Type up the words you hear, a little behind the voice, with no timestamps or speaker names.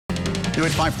New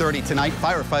at 5:30 tonight,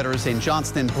 firefighters in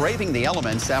Johnston braving the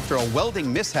elements after a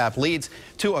welding mishap leads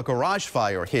to a garage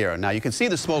fire here. Now you can see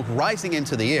the smoke rising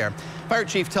into the air. Fire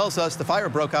chief tells us the fire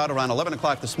broke out around 11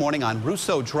 o'clock this morning on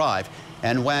Russo Drive.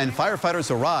 And when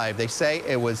firefighters arrived, they say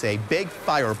it was a big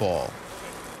fireball.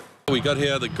 We got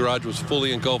here, the garage was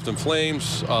fully engulfed in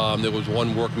flames. There was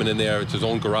one workman in there. It's his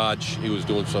own garage. He was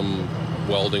doing some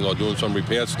welding or doing some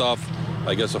repair stuff.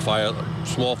 I guess a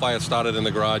small fire started in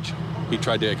the garage. He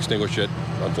tried to extinguish it.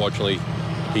 Unfortunately,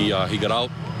 he got out,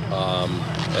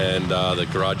 and the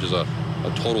garage is a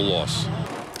total loss.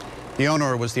 The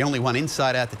owner was the only one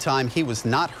inside at the time. He was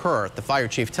not hurt. The fire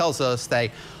chief tells us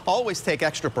they always take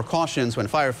extra precautions when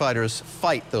firefighters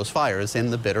fight those fires in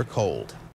the bitter cold.